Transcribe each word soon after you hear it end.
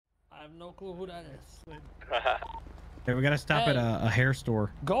I have no clue who that is. Hey, we gotta stop at a hair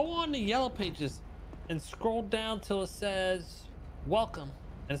store. Go on the yellow pages and scroll down till it says welcome.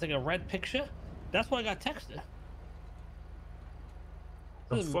 And it's like a red picture. That's why I got texted.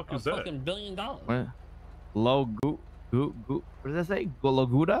 The fuck is that? Fucking $1 billion. What? What does that say?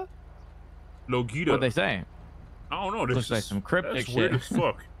 Loguda? Logita. What they say? I don't know. This Looks like some cryptic that's shit. weird as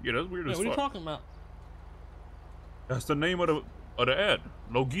fuck. Yeah, that's weird as What are you fuck. talking about? That's the name of the ad.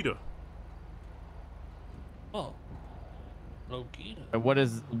 Logita. Oh. Logita. What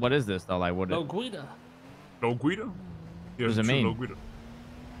is this though? Like what? Logita. Logita? Yeah, What does it mean? Logita.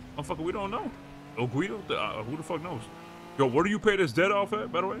 Oh, fuck, we don't know. Logita? Who the fuck knows? Yo, where do you pay this debt off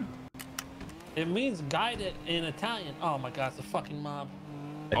at, by the way? It means guided in Italian. Oh my god, it's a fucking mob.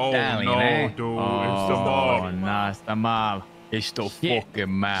 Italian, no, eh? dude. It's the Oh, mob. nah, it's the mob. It's the Shit.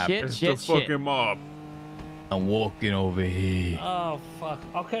 fucking map. Shit, It's shit, the shit. fucking mob. I'm walking over here. Oh fuck.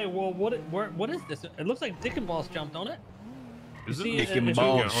 Okay, well what is this? It looks like Dick and Balls jumped on it. Is it see Dick it- and it-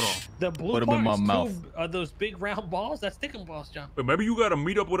 Balls? Balls. Hold on. The blue Put 'em part in my is mouth. two of those big round balls. That's Dick and Balls jump. But maybe you gotta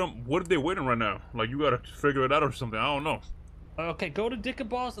meet up with them. What are they waiting right now? Like, you gotta figure it out or something. I don't know. Okay, go to Dick and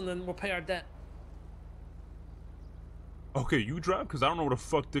Balls and then we'll pay our debt. Okay, you drive? Because I don't know what the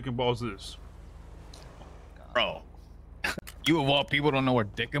fuck Dick and Balls is. Bro. You of all people don't know where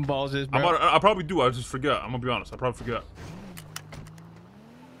Dick and Balls is, bro? I probably do. I just forgot. I'm gonna be honest. I probably forgot.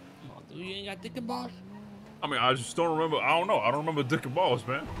 Come on, dude, you ain't got Dick and Balls? I mean, I just don't remember. I don't know. I don't remember Dick and Balls,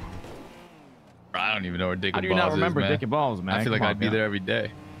 man. Bro, I don't even know where Dick How and do you Balls not remember is, man. Dick and Balls, man? I feel like Come I'd on, be man. there every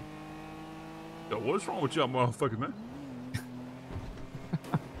day. Yo, what's wrong with y'all motherfuckers, man?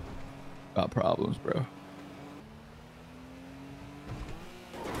 Got problems, bro.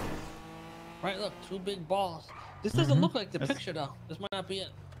 Right, look, two big balls. This doesn't look like the picture though. This might not be it.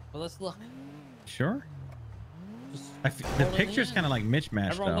 But let's look. Sure. Just The hold it picture's in. kind of like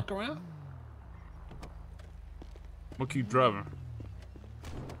mismatched Everyone though. look around. I'm gonna keep driving.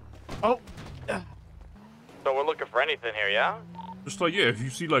 Oh. So we're looking for anything here, yeah? Just like, yeah, if you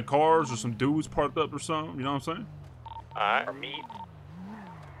see like cars or some dudes parked up or something, you know what I'm saying? Alright. Or meat.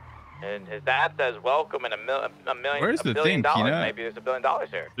 And his dad says welcome and Where's $1 the billion. thing, Keena? Maybe there's $1 billion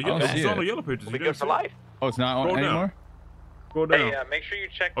here. The I don't it's see on it. the yellow pages. We'll You be didn't good for see it? life. Oh, it's not on Go down. anymore? Go down. Hey, make sure you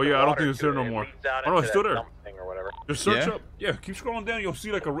check. Oh, the yeah, I don't water, think it's there too. no It more. leads down Oh, no, into it's still that there. dump thing or whatever. Just search Yeah? up. Yeah, keep scrolling down. You'll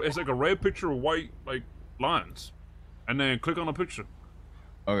see like it's like a red picture with white like lines, and then click on the picture.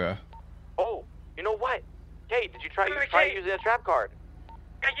 Okay. Oh, you know what? Kate, did you try Kate. using a trap card?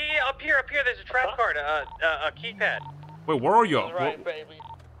 Yeah, up here, there's a trap card, a keypad. Wait, where are y'all? Right, baby.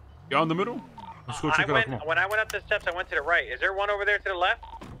 Y'all in the middle? Let's go check it out. Come on. When I went up the steps, I went to the right. Is there one over there to the left?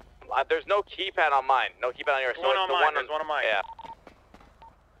 There's no keypad on mine. No keypad on yours. One on the mine. There's one on mine. Yeah.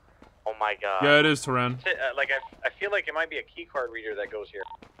 Oh my god. Yeah, it is, Taran. Like I feel like it might be a key card reader that goes here.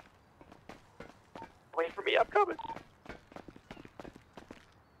 Wait for me. I'm coming.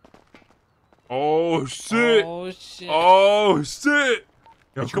 Oh shit! Oh shit. Oh shit!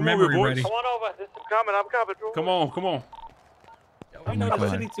 Yo, Get come your over, memory boys. ready. Come on over. I'm coming. Bro. Come on, come on. We know my the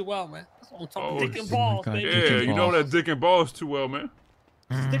God. city too well, man. That's what I'm talking. Oh, Dick and oh my Balls, God. baby. Yeah, Dick and you know Balls. that Dick and Balls too well, man.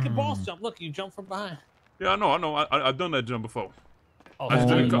 Dick and Balls jump. Look, you jump from behind. Yeah, I know. I've done that jump before. Oh, I, just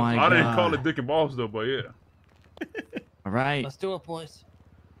Oh didn't call, my I didn't call God. it Dick and Balls though, but yeah. All right. let's do it, boys.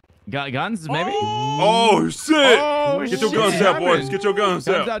 Got guns, maybe? Oh shit! Oh, Get your shit. guns out, boys. Happened. Get your guns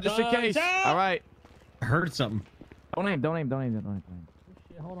Guns out. out just in Guns case. out. All right. I heard something. Don't aim.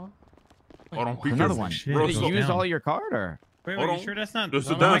 Shit, hold on. Hold on, be Another careful. one. Shit. Real Did slow. you use down. all your card or? Wait, Hold you on. sure that's not? There's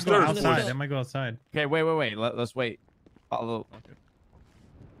the that might go downstairs outside. one. That might go outside. Okay, wait. Let's wait. Follow.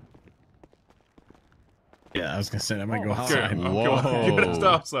 Yeah, I was gonna say that might go Okay, outside. Whoa. yeah, that's the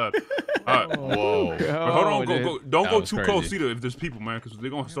outside. All right. Whoa. Wait, hold on, go. Don't That go was too crazy. close either if there's people, man, because they're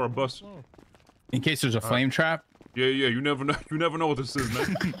gonna start busting. In case there's a flame trap. Yeah, you never know. You never know what this is,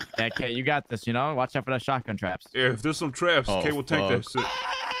 man. Yeah, okay, you got this. You know, watch out for those shotgun traps. Yeah, if there's some traps, Oh, Kay will tank that shit.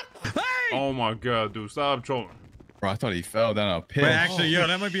 Hey! Oh my god, dude, stop trolling. Bro, I thought he fell down a pit. Wait, actually, yo,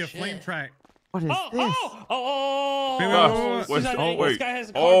 that might be a shit. flame track. What is Oh, this? oh. Wait, Gosh, wait, This guy has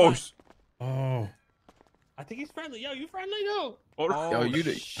a car Oh, behind. Oh. I think he's friendly. Yo, you friendly, dude? Yo, you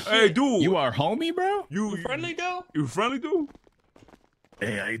hey, dude. You are homie, bro? You friendly, dude? You friendly, dude?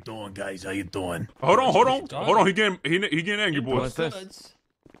 Hey, how you doing, guys? How you doing? Hold Done. on. He getting angry, boys. What's this? Goods.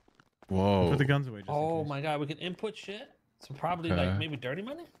 Whoa. Put the guns away. Just in Oh case. my god, we can input shit. So probably Okay. like maybe dirty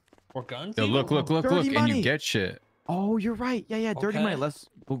money or guns. Yo, even? look, Dirty and money. you get shit. Oh, you're right. Yeah, dirty Okay. money. Let's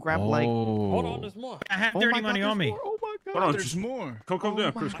go grab like. Hold on, Oh. there's more. I have Oh dirty my money God, on there's me. more. Oh my God. Hold on, There's just more. come Oh down,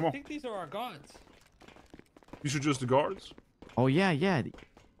 my- Chris. Come I on. think these are our guards. You should just the guards. Oh yeah. I'm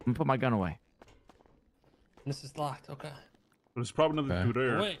gonna put my gun away. This is locked. Okay. There's probably another Okay. dude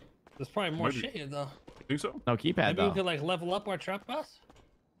there. Wait, There's probably more Maybe. shit here though. Think so? No keypad Maybe though. we could like level up our trap bus.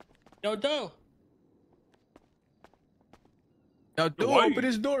 Yo, do. Yo, dude, Why? open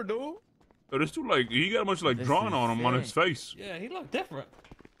his door, dude. Oh, this dude like he got a bunch of like This drawing is on him on his sick. face. Yeah, he looked different.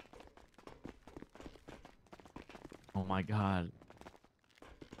 Oh my god.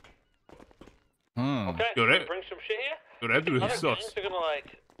 Okay, Yo, that- bring some shit here. Yo, that dude Other sucks. gangs are gonna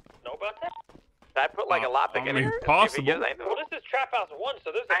like know about that. Should I put like a lockpick I in mean, here? possible. Well, this is trap house 1,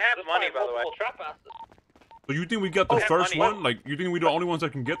 so there's I have there's money, probably by the way. multiple trap houses. So you think we got the I have first money. one? Like you think we the only ones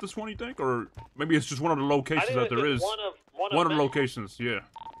that can get this one? You think, or maybe it's just one of the I locations think that it's there just is. one One of the many. locations, yeah.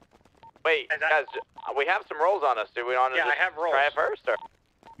 Wait, guys, we have some rolls on us. Do we want to Yeah, just I have rolls. try it first? Or?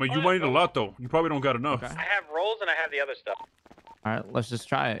 But you Alright, might need a cool. lot though. You probably don't got enough. Okay. I have rolls and I have the other stuff. All right, let's just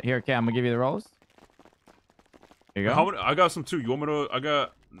try it. Here, okay, I'm gonna give you the rolls. Here you go. How many? I got some too. You want me to? I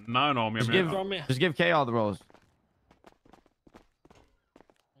got 9 on me. Just I mean, give- Throw me. Just give K all the rolls.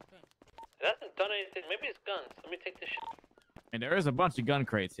 It hasn't done anything. Maybe it's guns. Let me take this shit. And there is a bunch of gun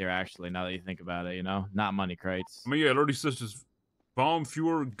crates here, actually. Now that you think about it, you know, not money crates. I mean, yeah, it already says just bomb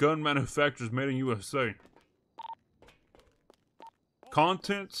fewer gun manufacturers made in USA.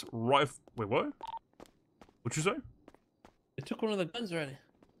 Contents rifle. Wait, what? What you say? They took one of the guns already.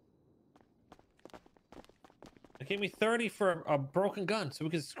 They gave me 30 for a broken gun, so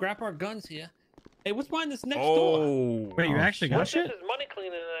we can scrap our guns here. Hey, what's behind this next door? Oh. Wait, you Oh, actually shit. got shit? This is money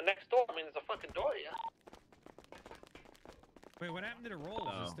cleaning in the next door. I mean, there's a fucking door here. Wait, what happened to the rolls?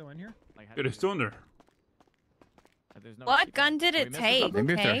 Is Oh. it still in here? Like, how Yeah, do it's still in there. there's no What keypad. gun did we it missing take? something?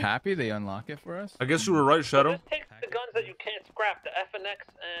 Maybe if they're Okay. happy, they unlock it for us. I guess you were right, Shadow. This takes the guns that you can't scrap, the FNX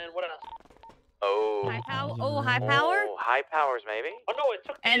and what else? Oh. High power? Oh, high power? Oh, high powers, maybe? Oh no, it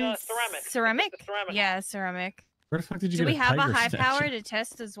took the And ceramic. It took ceramic? the ceramic. Yeah, ceramic. Where the fuck did you Do get we have a tiger high statue? power to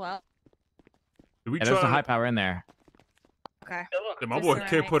test as well? Did we Yeah, there's try? a high power in there. Okay. Yeah, look. Yeah, my the boy can't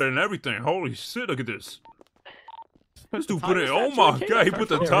ceramic. put in everything. Holy shit! Look at this. This dude the put in. tiger Oh statue my in god! He King put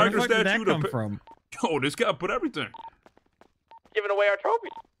the Arthur. Yeah, where tiger the fuck did statue. that come To from? Yo, this guy put everything. Giving away our trophy.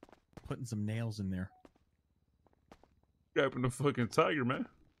 Putting some nails in there. Grabbing the fucking tiger, man.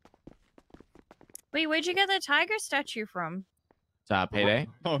 Wait, where'd you get the tiger statue from? Payday.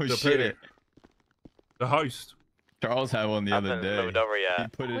 Oh The shit! payday. The heist. Charles had one the other Nothing's day. moved over He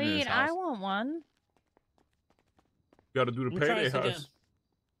yet. put it in his Wait, house. I want one. Got to do the Let me try payday this again. heist.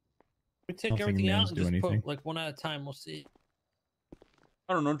 We take Don't think everything out nails and do just anything. put like one at a time. We'll see.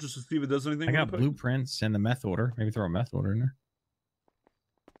 I don't know, just to see if it does anything. I with got the pay- blueprints and the meth order. Maybe throw a meth order in there.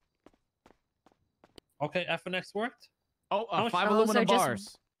 Okay, FNX worked. Oh, How much- 5 Oh, aluminum so just-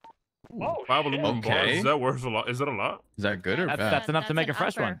 bars. Oh, 5 shit. aluminum bars. Okay. Is that worth a lot? Is that a lot? Is that good or That's- bad? that's enough to make an a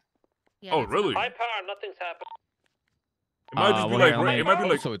fresh upper. one. Yeah, Oh, that's an really? High upper. power, nothing's happened. It might just be well, like. here, let me- It might be Oh,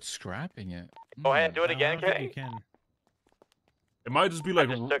 like. so it's scrapping it. Go ahead, do it I again, don't think you Kay. can. It might just be like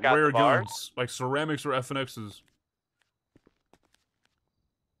just took out rare the bars. guns, like ceramics or FNXs.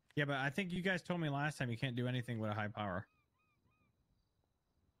 Yeah, but I think you guys told me last time you can't do anything with a high power.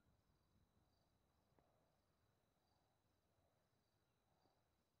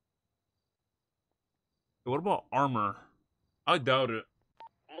 What about armor? I doubt it.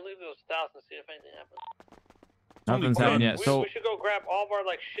 I'm gonna leave those styles and see if anything happens. Nothing's Only happened guns. yet. We, So we should go grab all of our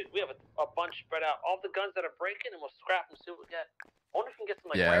like shit. We have a bunch spread out. All the guns that are breaking, and we'll scrap them. See what we get. I wonder if we can get some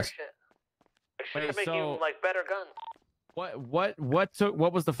like rare Yes. shit. Like shit Wait, to make so- even like better guns.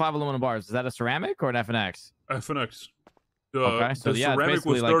 what was the 5 aluminum bars? Is that a ceramic or an FNX? FNX. Okay, so the yeah, it's ceramic was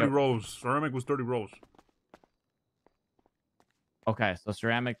basically like 30 a- rolls. Ceramic was 30 rolls. Okay, so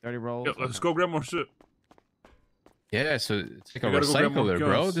ceramic 30 rolls. Yeah, let's okay. go grab more shit. Yeah, so it's like a You gotta go grab more recycler,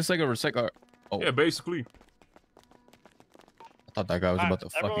 bro. guns. This is like a recycler. Oh, Yeah, basically. I thought that guy was about to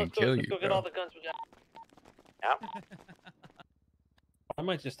Alright, everyone, fucking kill let's you, go get all bro. the guns we got. I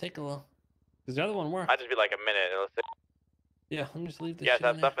might just take a little. Because the other one worked. Might just be like a minute. Let's see. Yeah, let me just leave this You guys shit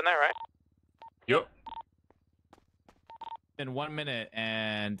have in there. stuff in there, right? Yep. In 1 minute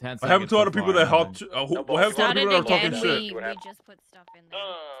and 10 seconds. I haven't told the people that hot. helped. I haven't told the people that are talking again. shit. We just put stuff in there.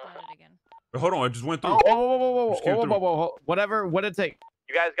 Start it again. Hold on, I just went through. Oh, whoa, whoa, whoa, whoa, Just came whoa, through. whoa, whoa, whoa. Whatever, what did it take?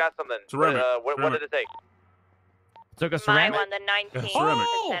 You guys got something. Ceramic. What Ceramic. did it take? Took a My ceramic? one, the 19%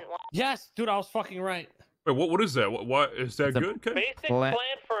 ceramic. one. Yes, dude, I was fucking right. Wait, what is that? What is that It's a- good? Okay. Basic Pla-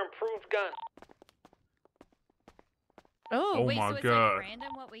 plan for improved gun. Oh, Oh wait, my so it's God. like random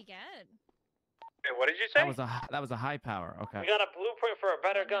what we get? Wait, what did you That was a high power. We Okay. got a blueprint for a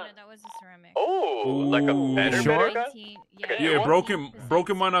better No, gun. that was a ceramic. Oh, like a Ooh. better, Sure? better gun? 19, Yeah, what?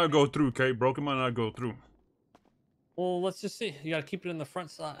 broken might not go through, Kate. Broken might not go through. Well, let's just see. You gotta keep it in the front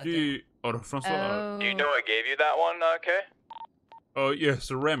side. I think. Yeah. Oh, the front side. Oh. Do you know what gave you that one, Kay? Oh, yeah,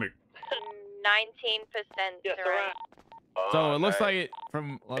 ceramic. 19% Yeah, ceramic. ceramic. So it looks nice. like it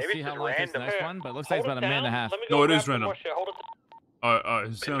from. Let's Maybe see it's how just long it takes the random. next one, but it looks like it's Hold about a minute and a half. Let me No, go it grab is some random. more shit. Hold it.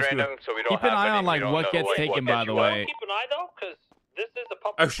 It It's sounds good. random, so we don't Keep an have eye any, on like we don't what know, gets like, taken. what By gets the you way, Keep an eye though, because this is a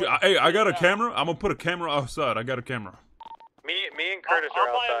public Actually, place. hey, I got a Yeah. camera. I'm gonna put a camera outside. I got a camera. Me and Curtis I'll are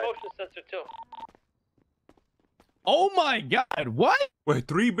buy a outside. motion sensor too. oh my God, what? Wait,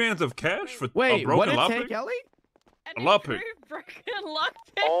 3 bands of cash for a Wait, what broken did it lockpick? take, Ellie? An lockpick. improved broken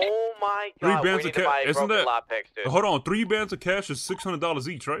lockpick. Oh my 3 god, bands we of need to buy cash. Isn't broken that? lockpicks, dude. Hold on, 3 bands of cash is $600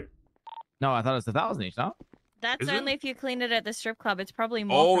 each, right? No, I thought it was 1,000 each. No. That's Is it? only if you clean it at the strip club. It's probably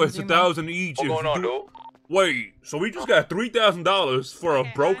more. Oh, from it's Zuma. 1,000 each. What's if going you on, do... dude? Wait, so we just got $3,000 for Okay,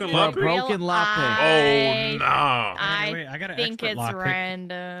 a broken I'm For a gonna lockpick? be real, broken lockpick. Oh, nah. I Wait, I got an think expert it's lockpick.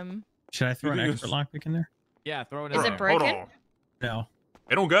 random. Should I throw You an think expert it's- lockpick in there? Yeah, throw it in Is there. it broken? Hold on. No.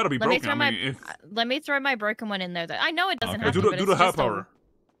 It don't gotta be Let me broken. throw I mean, let me throw my broken one in there. Though. I know it doesn't Okay. have do to, the but do it's the high just a- power.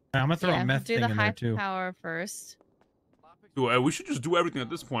 I'm gonna throw yeah, a meth do thing the in high there too. power first. Dude, we should just do everything at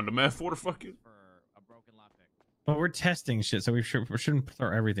this point. The man for the fuck it. For a broken lockpick. But we're testing shit, so we shouldn't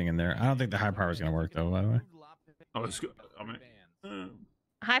throw everything in there. I don't think the high power is gonna work though. By the way. Oh, it's good. I mean,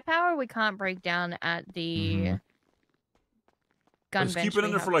 High power we can't break down at the Mhm. gun let's bench. keep it in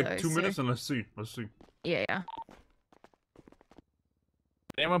we there for have like those, 2 so- minutes and let's see. Let's see. Yeah, yeah.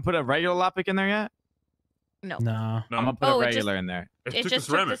 Did anyone put a regular lockpick in there yet? No. No. No, I'm gonna put Oh, a it just- regular in there. it It took just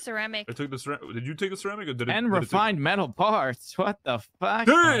the took ceramic. the ceramic. It took the ceramic. Did you take the ceramic or did it? And did it take- refined metal parts. What the fuck?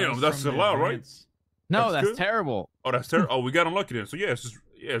 Damn, that's a from the lot, right? advance. No, that's that's good. terrible. Oh, that's terrible. Oh, we got unlucky then. So yeah, it's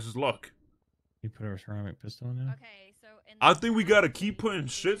just luck. You put a ceramic pistol in there. Okay, so in I think we gotta keep putting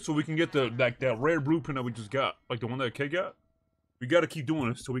shit so we can get the that rare blueprint that we just got, like the one that K got. We gotta keep doing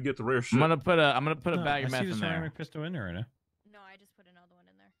it so we get the rare shit. I'm gonna put a No, bag I of see meth the in there. ceramic pistol in there right now. No, I just put another one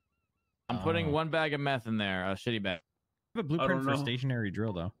in there. I'm putting Oh. one bag of meth in there. A shitty bag. I have a blueprint for a know. stationary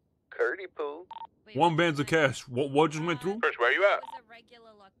drill though. Curdy poo. Wait, One which bands of one? cash. What just went through? Chris, where you at? It was a regular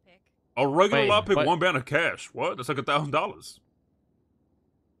lockpick. A regular Wait, lockpick, what? 1 band of cash. What? That's like $1,000.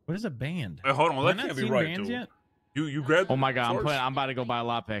 What is a band? Hey, hold on, Have I that not can't be seen right, bands dude. yet? You grabbed. Oh my god, Source? I'm about to go buy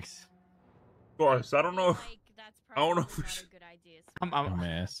lockpicks. Source, I don't know. Like, that's I don't know probably if we not a good idea.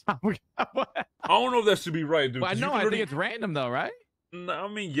 Dumbass. What? I don't know if that should be right, dude. Well, I 'cause you know. can I really- think it's random though, right? No, I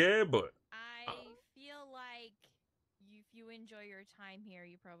mean, yeah, but I feel like if you enjoy your time here,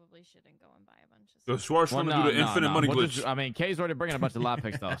 you probably shouldn't go and buy a bunch of the stuff. Schwartz trying to do the infinite money We'll glitch. just- I mean, Kay's already bringing a bunch of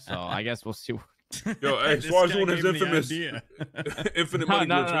lockpicks though, so I guess we'll see. Yo, hey, This Schwartz guy doing his gave me the infamous idea. infinite No, money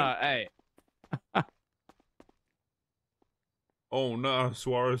no, glitch. no, man. hey. Oh nah,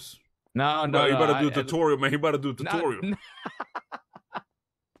 Suarez. No, No, you no. better do a tutorial, man. He better do a no, tutorial. no.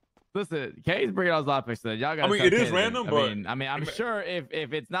 Listen, Kay's bringing all his lockpicks today. Y'all got. I mean, it is random, but I'm sure if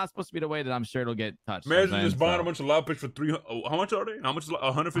it's not supposed to be the way, then I'm sure it'll get touched. Imagine just buying a bunch of loud picks for $300. Oh, how much are they? How much?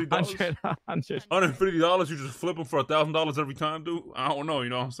 $150. $100. $150. You just flip them for $1,000 every time, dude. I don't know. You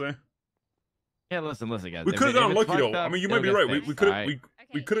know what I'm saying? Yeah, listen, guys. We If could have it- gotten if it's lucky though. fucked I up, mean, you it'll might be get right. We fixed, could alright? have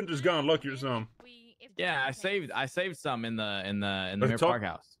we couldn't just gotten lucky or something. Yeah, I saved some in the Let's Mirror talk- Park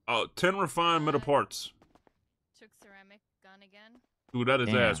house. 10 refined metal parts. Took ceramic gun again. Dude, that is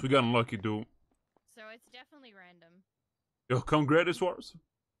Damn. ass. We got unlucky, dude. So it's definitely random. Yo, come grab this, Suarez.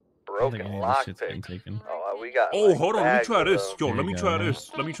 I don't think Broken any of this shit's getting lockpick. taken. Oh, we got. Oh, like, hold on. Let me bags try of this. them. Yo, There let you me go, try yeah.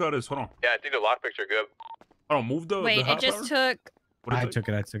 this. Let me try this. Hold on. Yeah, I think the lockpicks are good. Hold on. Move the. Wait, the high it just power? took. What is I it? took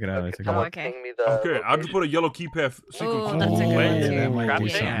it. I took it out. I took it Oh, out. okay. Ping me the Okay, I'll just put a yellow keypad sequence. Oh, that's a good yeah, idea. that might Grab do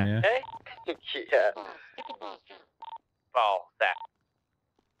it. something. Yeah. Hey? Yeah. Oh, that.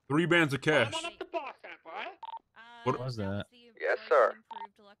 3 bands of cash. I'm on up the box app, alright? What was that? Yes, sir.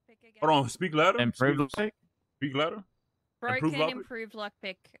 Hold on. Speak louder. Improved Speak, lockpick. speak louder. Broken lockpick? improved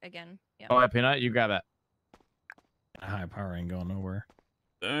lockpick again. Yeah. Oh, Peanut, you grab that. High power ain't going nowhere.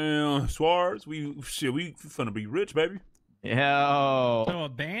 Damn, Suarez. We finna be rich, baby. Yo. So a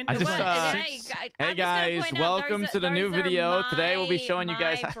band. I is just, like Hey, six- I'm Hey just gonna guys, point out welcome those to the new those are video. Today we'll be my- showing you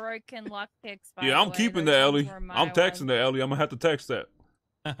guys my how- broken lockpicks. by Yeah, the I'm way. keeping Those that, ones Ellie. were my I'm texting ones. that, Ellie. I'm gonna have to text that.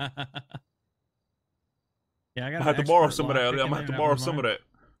 Yeah, I I'm got. gonna have to borrow some of that, Ellie. I'm gonna have to borrow some of that.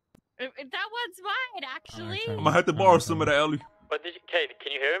 That one's mine, actually. Alright, I'm gonna have to borrow some of that, Ellie. But did you, Kate,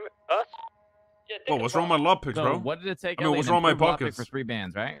 can you hear me? Us? Yeah, Whoa, what's wrong with my lock picks, So bro? what did it take? I mean, Ellie, what's an wrong with my improved lockpick pockets? for 3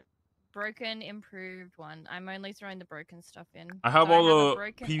 bands, right? Broken improved one. I'm only throwing the broken stuff in. I have So all have a the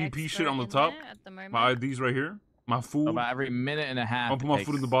broken PvP shit expert on the in top. there at the moment. My IDs right here. My food. About every minute and a half. I'll put my it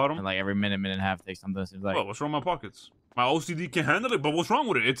food in the takes- bottom. and, like every minute and a half takes something. It's like, What? What's wrong with my pockets? My OCD can handle it, but what's wrong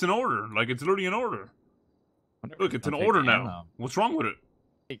with it? It's in order. Like, it's literally in order. Look, it's in I'll take order the now. ammo. What's wrong with it?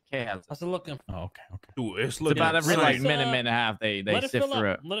 K has it. How's it looking? Oh, okay. Dude, it's It's looking about every like Let's, minute and a half they Let it sift fill through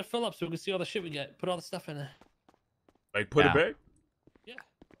up. it. Let it fill up so we can see all the shit we get. Put all the stuff in there. Like, put Yeah. it back? Yeah.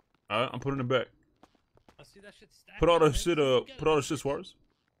 Alright, I'm putting it back. I see that shit stacked. Put all up, the man. shit. See what we Put all the get. shit, Suarez.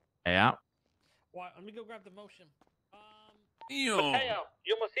 Yeah. Why? Let me go grab the motion. Hey, you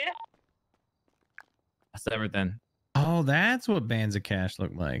almost here? That's everything. Oh, that's what bands of cash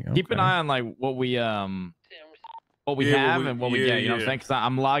look like. Keep an Okay. eye on like what we have and what we get. You know what I'm saying? Because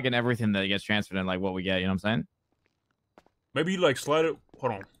I'm logging everything that gets transferred and like what we get. You know what I'm saying? Maybe you like slide it.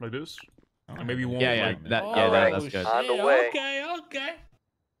 Hold on, like this. And maybe you won't. Yeah, like, that's Alright. good. On the Yeah, way. okay.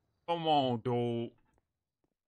 Come on, dude.